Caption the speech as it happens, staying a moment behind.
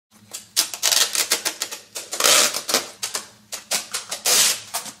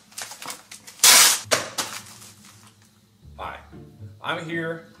I'm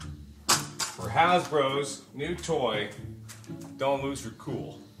here for Hasbro's new toy, Don't Lose Your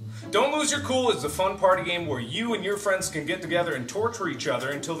Cool. Don't Lose Your Cool is a fun party game where you and your friends can get together and torture each other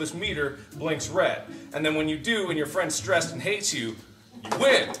until this meter blinks red. And then when you do and your friend's stressed and hates you, you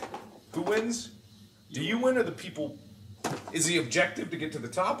win. Who wins? Do you win or the people? Is the objective to get to the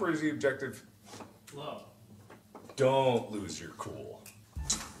top or is the objective? Love. Don't lose your cool.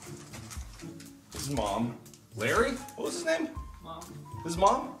 His mom. Larry? What was his name? Mom. His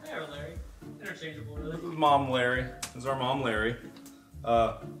mom? Yeah, or Larry. Interchangeable, really. His mom, Larry. This is our mom, Larry.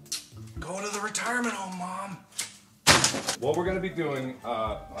 Go to the retirement home, Mom. What we're gonna be doing,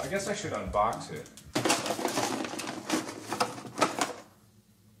 I guess I should unbox it.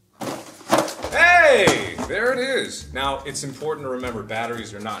 Hey! There it is. Now, it's important to remember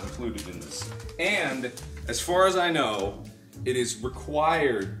batteries are not included in this. And, as far as I know, it is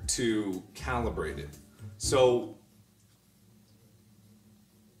required to calibrate it. So,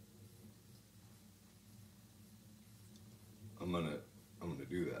 I'm gonna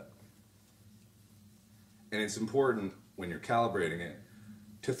do that. And it's important when you're calibrating it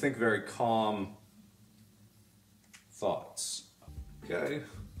to think very calm thoughts. Okay?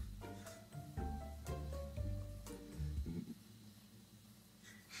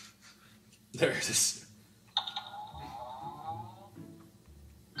 There it is.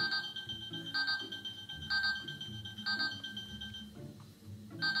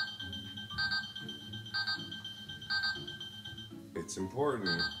 It's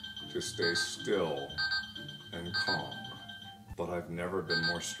important to stay still and calm, but I've never been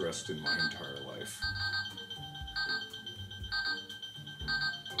more stressed in my entire life.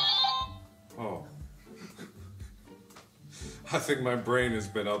 Oh. I think my brain has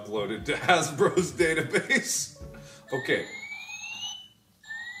been uploaded to Hasbro's database. Okay.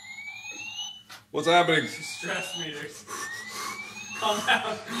 What's happening? Stress meters. Calm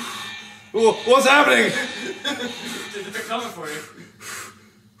down. Ooh, what's happening? They're coming for you.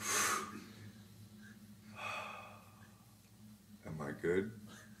 Am I good?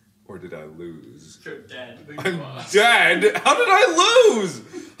 Or did I lose? You're dead. I'm dead? How did I lose?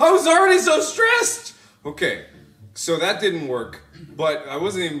 I was already so stressed. Okay, so that didn't work, but I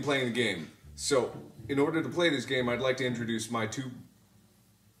wasn't even playing the game. So, in order to play this game, I'd like to introduce my two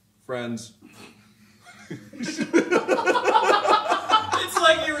friends. It's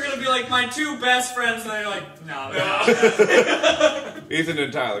like you were gonna be like my two best friends, and then you're like, no. Ethan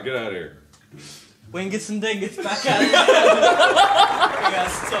and Tyler, get out of here. Wingus and Dingus back at it. Hey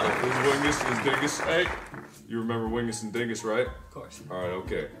guys, what's up? This is Wingus, this is Dingus. Hey, you remember Wingus and Dingus, right? Of course. All right,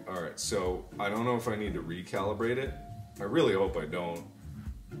 okay. All right, so I don't know if I need to recalibrate it. I really hope I don't.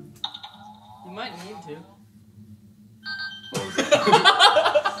 You might need to.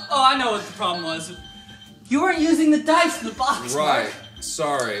 Oh, I know what the problem was. You weren't using the dice in the box. Right, Mark.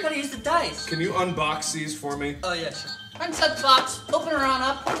 sorry. You gotta use the dice. Can you unbox these for me? Oh, yeah, sure. Unset the box, open her on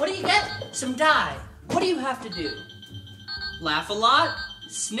up. What do you get? Some dye. What do you have to do? Laugh a lot,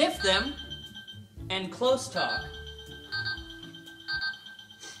 sniff them, and close talk.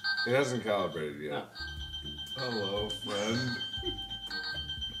 It hasn't calibrated yet. No. Hello, friend.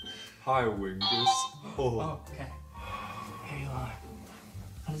 Hi, Wingus. Oh. Okay. Here you are.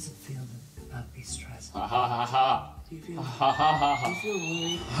 How does it feel to not be stressed? Ha ha ha ha. Do you feel, Ha ha ha do you ha. feel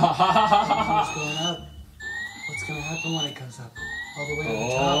worried? Ha ha ha What's ha. going up? What's gonna happen when it comes up? All the way to the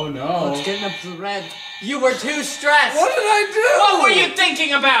top? Oh Oh, no. it's getting up to the red. You were too stressed. What did I do? What were you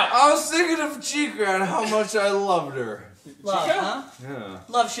thinking about? I was thinking of Chica and how much I loved her. Love, huh? Yeah.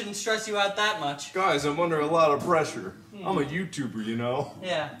 Love shouldn't stress you out that much. Guys, I'm under a lot of pressure. I'm a YouTuber, you know?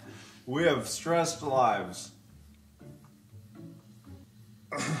 Yeah. We have stressed lives.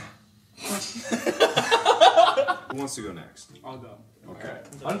 Who wants to go next? I'll go. Okay.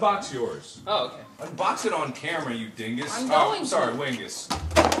 Unbox yours. Oh, okay. Unbox it on camera, you dingus. I'm going Oh, sorry, Wingus.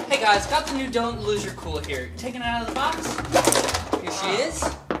 Hey guys, got the new Don't Lose Your Cool here. Taking it out of the box. Here she is.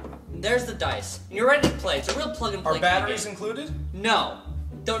 And there's the dice. And you're ready to play. It's a real plug and play. Are batteries included? No.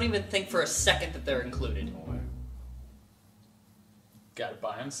 Don't even think for a second that they're included. Gotta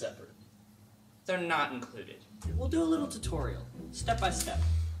buy them separate. They're not included. We'll do a little tutorial, step by step.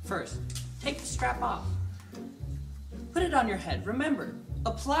 First, take the strap off. Put it on your head. Remember,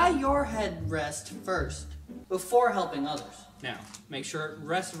 apply your head rest first, before helping others. Now, make sure it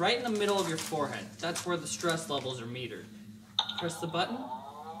rests right in the middle of your forehead. That's where the stress levels are metered. Press the button.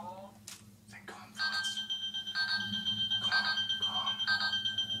 Think calm thoughts. Calm.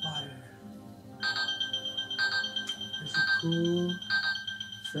 Water. There's a pool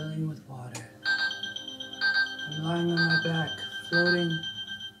filling with water. I'm lying on my back, floating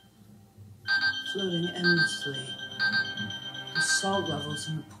endlessly. The salt levels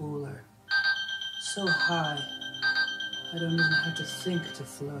in the pool are so high, I don't even have to think to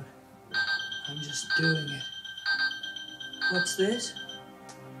float. I'm just doing it. What's this?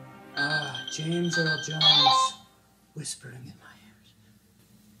 Ah, James Earl Jones, whispering in my ears.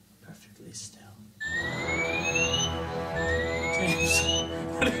 Perfectly still. James,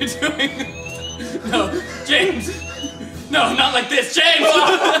 what are you doing? No, James! No, not like this, James!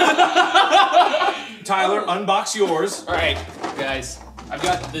 Tyler, unbox yours. All right, guys. I've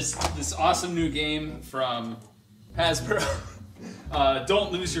got this awesome new game from Hasbro.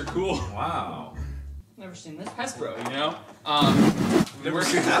 Don't lose your cool. Wow. Never seen this. Hasbro, you know. Never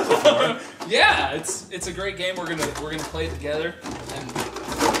seen that before. Yeah, it's a great game. We're gonna play it together, and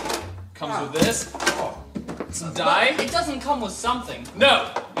comes with this. Oh. Some die. It doesn't come with something.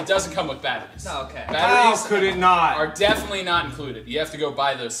 No, it doesn't come with batteries. No, okay. How Batteries could it not? are definitely not included. You have to go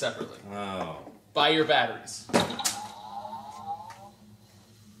buy those separately. Oh. Buy your batteries.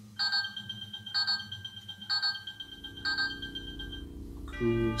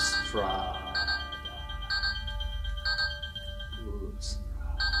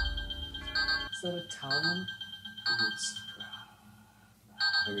 Is that Italian?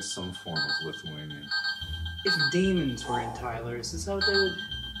 I guess some form of Lithuanian. If demons were in Tyler, is this how they would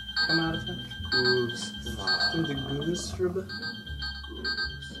come out of him? Through the goose ribba?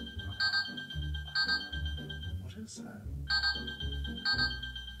 What is that?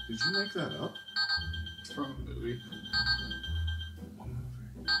 Did you make that up? It's from a movie.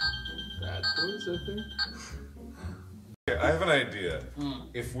 Bad Boys, I think. Okay, I have an idea.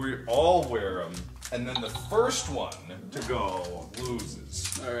 If we all wear them, and then the first one to go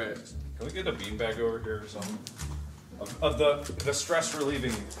loses. All right. Can we get a beanbag over here or something? Of the stress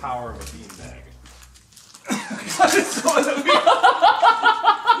relieving power of a beanbag.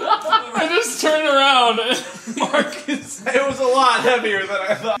 I just turned around and Marcus. It was a lot heavier than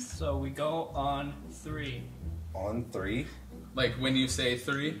I thought. So we go on 3. On 3? Like when you say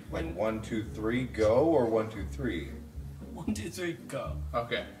 3. Like 1, 2, 3, go, or 1, 2, 3? 1, 2, 3, go.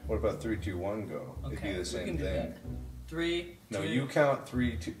 Okay. What about 3, 2, 1, go? It'd Okay, be the we same can do thing. that. 3. No, 2. you count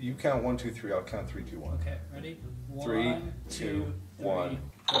 3, 2, you count 1, 2, 3, I'll count 3, 2, 1. Okay, ready? 3, 1, 2, 2, 1, 3.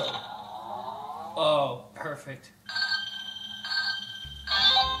 go. Oh, perfect.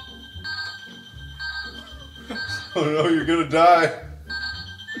 Oh no, you're gonna die.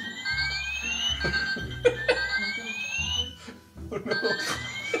 Oh no.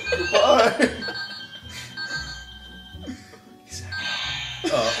 Goodbye.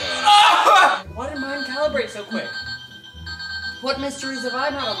 Why did mine calibrate so quick? What mysteries have I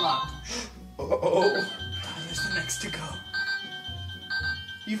not unlocked? Oh. Tyler's the next to go.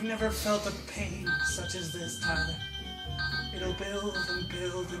 You've never felt a pain such as this, Tyler. It'll build and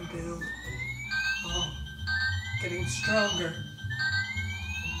build and build. Oh, getting stronger.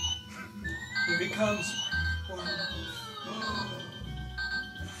 Here he comes. One.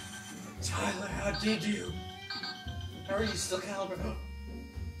 Tyler, how did you? How are you still calibrated?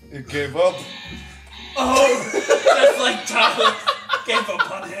 It gave up. Oh, just like Tyler gave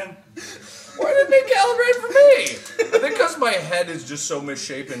up on him. Why didn't they calibrate for me? I think because my head is just so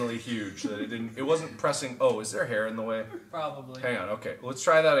misshapenly huge that it wasn't pressing. Oh, is there hair in the way? Probably. Hang on, okay, let's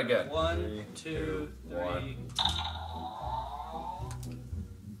try that again. 1, 2, 3. 1.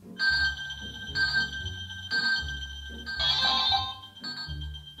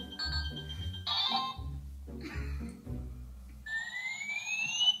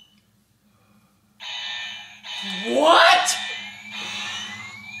 What?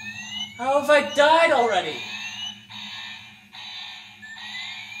 How have I died already?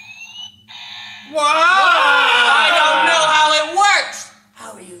 I don't know how it works!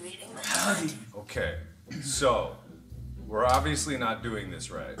 How are you reading that? Okay, so we're obviously not doing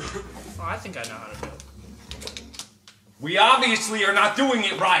this right. Oh, I think I know how to do it. We obviously are not doing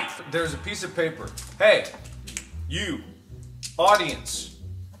it right. There's a piece of paper. Hey, you, audience,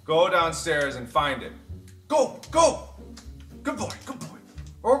 go downstairs and find it. Go, go. Good boy, good boy.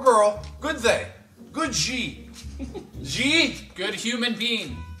 Or girl, good they, good she. G, Good human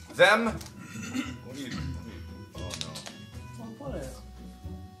being. them. What do you, oh no.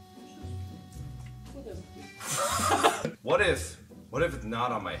 What if it's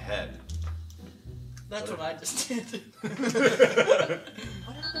not on my head? That's what I just did. What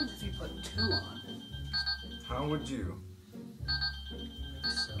happens if you put 2 on? How would you?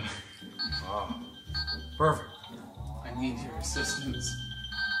 Ah, perfect. I need your assistance.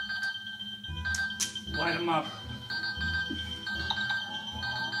 Light them up.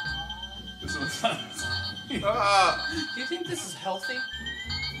 This one's not. Ah, Do you think this is healthy?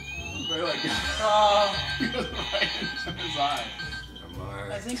 Very like Oh, right into his eye.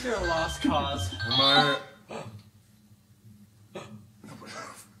 I think you're a lost cause. Am I?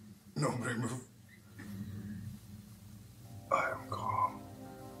 Nobody move. I am calm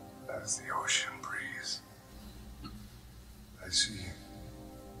as the ocean breeze. I see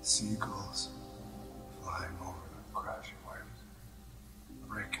seagulls flying over the crashing waves,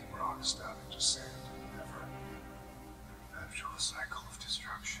 breaking rocks down into sand, and never perpetual cycle of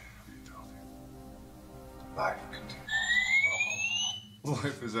destruction and rebuilding. Life continues.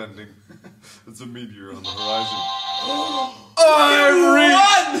 Life is ending. It's a meteor on the horizon. I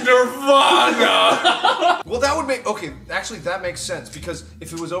reached Nirvana! Well, that would make... Okay, actually, that makes sense, because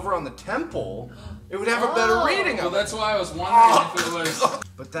if it was over on the temple, it would have a better reading Well, of it. that's why I was wondering if it was...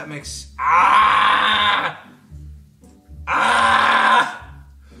 But that makes... Ah! Ah!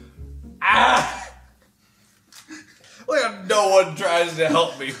 Ah! Like, no one tries to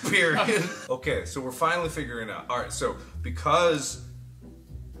help me, period. Okay, so we're finally figuring it out. Alright, so because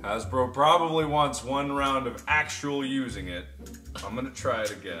Hasbro probably wants one round of actual using it, I'm gonna try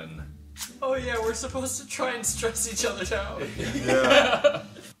it again. Oh yeah, we're supposed to try and stress each other out. Yeah.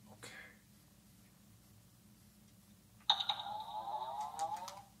 Okay.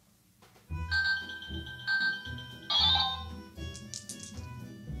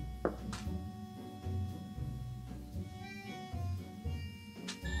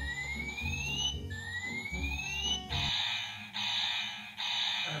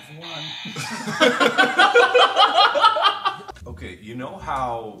 Okay, you know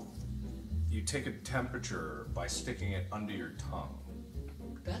how you take a temperature by sticking it under your tongue?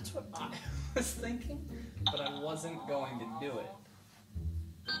 That's what I was thinking, but I wasn't going to do it.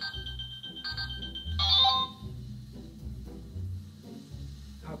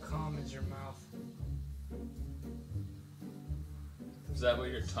 How calm is your mouth? Is that what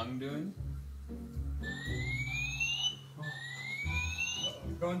your tongue doing?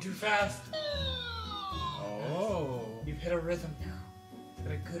 You're going too fast. Oh. You've hit a rhythm now. You've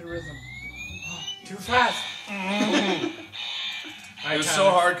hit a good rhythm. Oh, too fast. It was so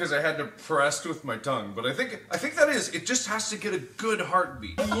hard because I had to press with my tongue, but I think that is, it just has to get a good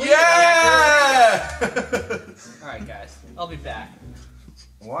heartbeat. Yeah! Alright guys, I'll be back.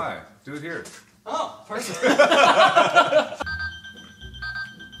 Why? Do it here. Oh, perfect.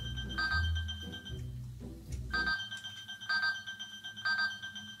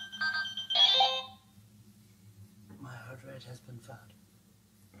 My heart rate has been found.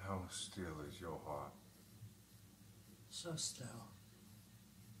 How still is your heart? So still.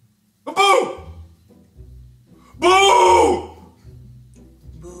 Boo! Boo!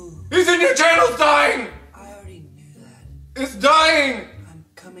 Boo. Ethan, your channel's dying! I already knew that. It's dying! I'm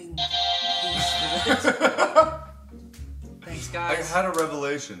coming peace with it. Thanks I guys. had a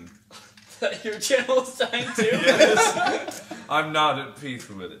revelation. Your channel is dying too? Yes. I'm not at peace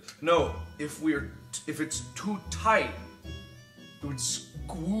with it. No, if it's too tight, it would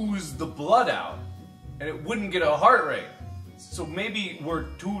squeeze the blood out, and it wouldn't get a heart rate. So maybe we're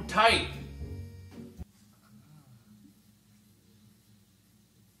too tight.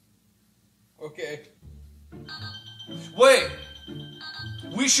 Okay. Wait!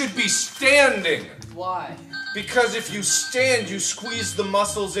 We should be standing! Why? Because if you stand, you squeeze the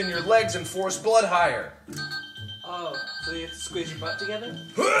muscles in your legs and force blood higher. Oh, so you have to squeeze your butt together?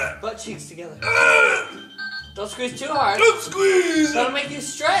 Butt cheeks together. Don't squeeze too hard. Don't squeeze! That'll make you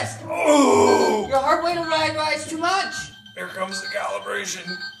stressed. Oh! Your heart rate will rise too much. Here comes the calibration.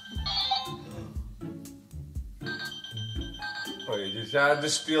 Oh, you just had to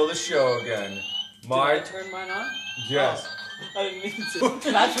steal the show again. Did I turn mine on? Yes. I didn't mean to.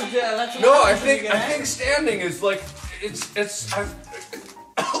 That's what No, I happens when you get think angry. standing is like it's. I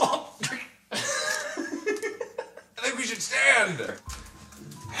think we should stand.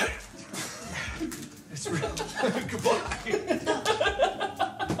 It's real. Goodbye.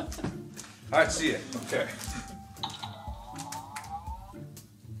 All right, see ya. Okay.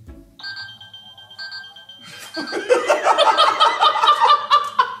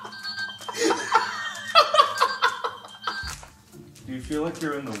 Do you feel like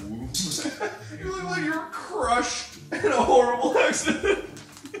you're in the womb? You look like you're crushed in a horrible accident.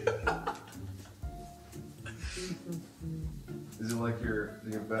 Is it like you're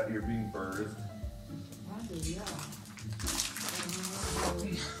being birthed?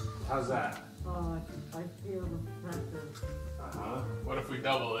 How's that? I feel the pressure. Uh-huh. What if we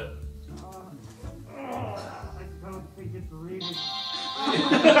double it? I don't think it's reading.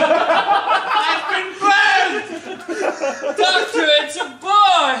 Doctor, it's a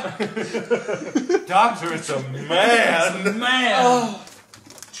boy! Doctor, it's a man. Man!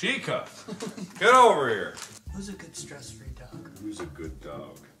 Chica, get over here. Who's a good stress-free dog? Who's a good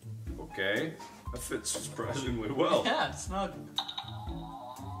dog? Okay, that fits surprisingly well. Yeah, it's not.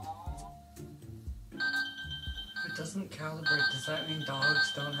 If it doesn't calibrate, does that mean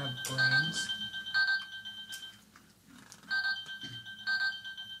dogs don't have brains?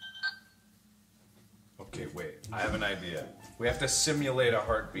 Okay, wait. I have an idea. We have to simulate a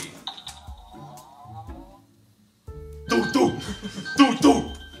heartbeat. Do do do do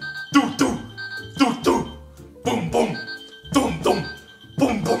do do do do boom boom boom boom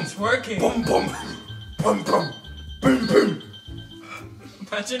boom boom. It's working! Boom boom boom boom boom boom.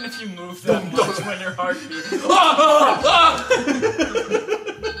 Imagine if you move that much when your heart beats.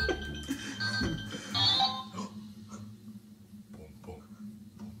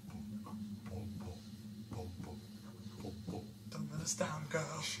 Don't let us down,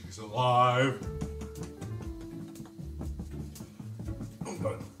 girl. She's alive.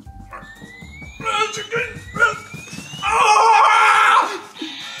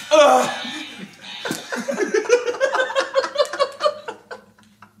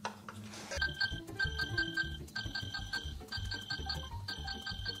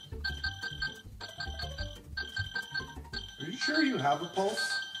 Are you sure you have a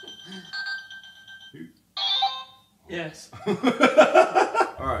pulse? Yes.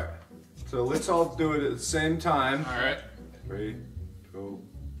 Alright, so let's all do it at the same time. All right. 3, 2,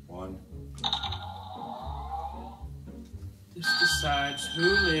 1. This decides who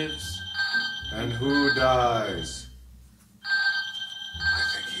lives. And who dies? I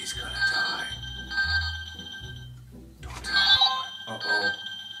think he's gonna die. Don't tell anyone. Uh-oh.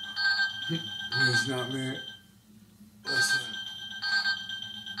 Please, not me. Listen.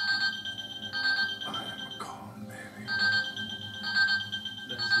 I am a calm baby.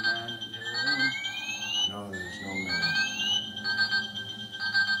 There's a man in your room. No, there's no man.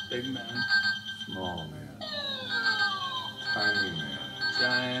 Big man. Small man. Tiny man.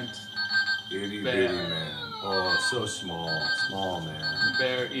 Giant. Itty Bear. bitty man. Oh, so small. Small man.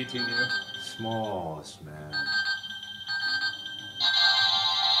 Bear eating you. Smallest man.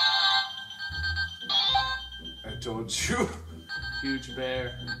 I told you. Huge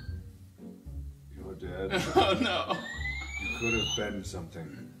bear. You're dead. Oh no. You could have been something.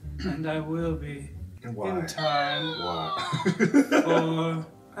 And I will be. Why? In time. Why? For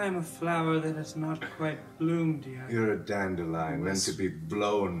I am a flower that has not quite bloomed yet. You're a dandelion meant to be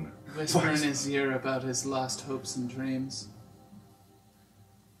blown. Whisper in his ear about his lost hopes and dreams.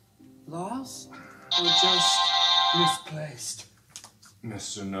 Lost? Or just misplaced?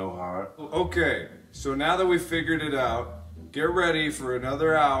 Mr. No Heart. Okay, so now that we figured it out, get ready for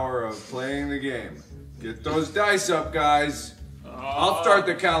another hour of playing the game. Get those dice up, guys. I'll start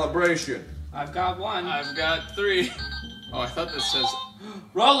the calibration. I've got one. I've got 3. Oh, I thought this says.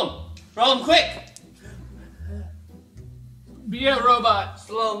 Roll them! Roll them quick! Be a robot!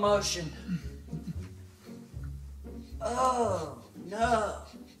 Slow motion. Oh, no.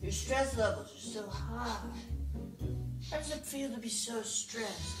 Your stress levels are so high. How does it feel to be so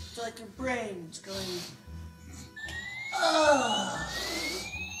stressed? It's like your brain's going. Oh.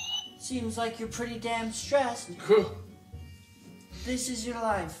 Seems like you're pretty damn stressed. Whew. This is your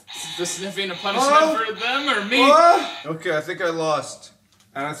life. Is this sniffing a punishment for them or me? Okay, I think I lost.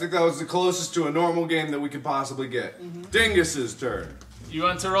 And I think that was the closest to a normal game that we could possibly get. Dingus's turn. You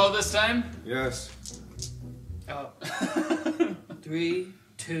want to roll this time? Yes. Oh. 3,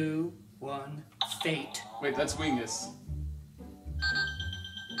 2, 1, fate. Wait, that's Wingus.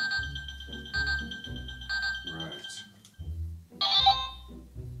 Right.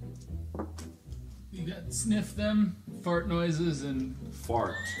 You got sniff them, fart noises, and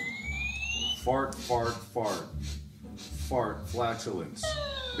Fart. Fart, fart, fart. Fart, flatulence.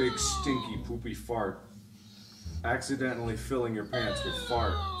 Big, stinky, poopy fart. Accidentally filling your pants with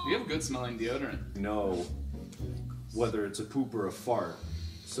fart. you have good smelling deodorant. Know whether it's a poop or a fart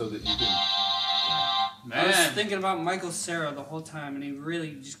so that you can... I was Man, thinking about Michael Cera the whole time, and he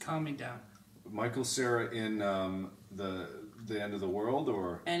really just calmed me down. Michael Cera in the End of the World,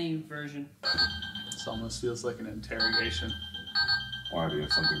 or... Any version. this almost feels like an interrogation. Why, do you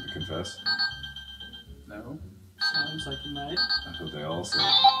have something to confess? No? Sounds like you might. That's what they all say.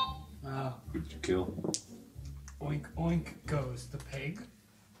 Wow. Who'd you kill? Oink oink goes the pig.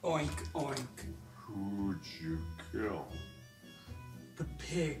 Oink oink. Who'd you kill? The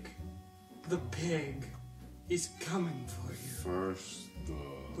pig. The pig. He's coming for you. First the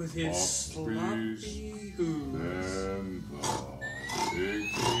With his puppies, sloppy hooves. then the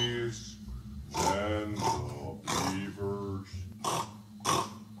piggies, then the beavers.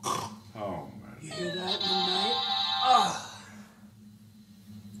 Oh man. You hear that in the night? Ah!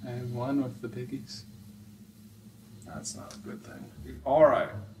 I have one with the piggies. I That's not a good thing. All right.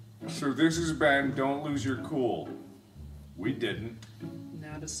 So this has been Don't Lose Your Cool. We didn't.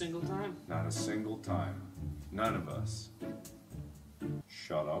 Not a single time. Not a single time. None of us.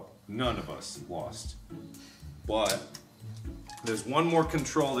 Shut up. None of us lost. But there's one more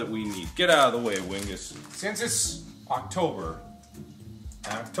control that we need. Get out of the way, Wingus. Since it's October,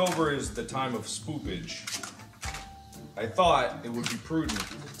 and October is the time of spoopage, I thought it would be prudent.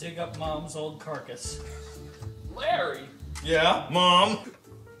 Dig up Mom's old carcass. Larry! Yeah, Mom?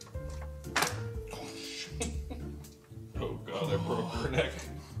 Oh God, I broke her neck.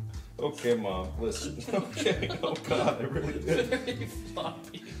 Okay, Mom, listen. Okay, oh God, I really did. Very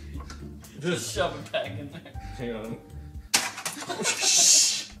floppy. Just shove it back in there. Hang on.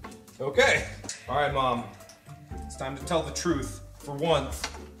 Okay. All right, Mom. It's time to tell the truth. For once.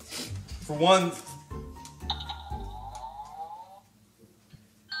 For once.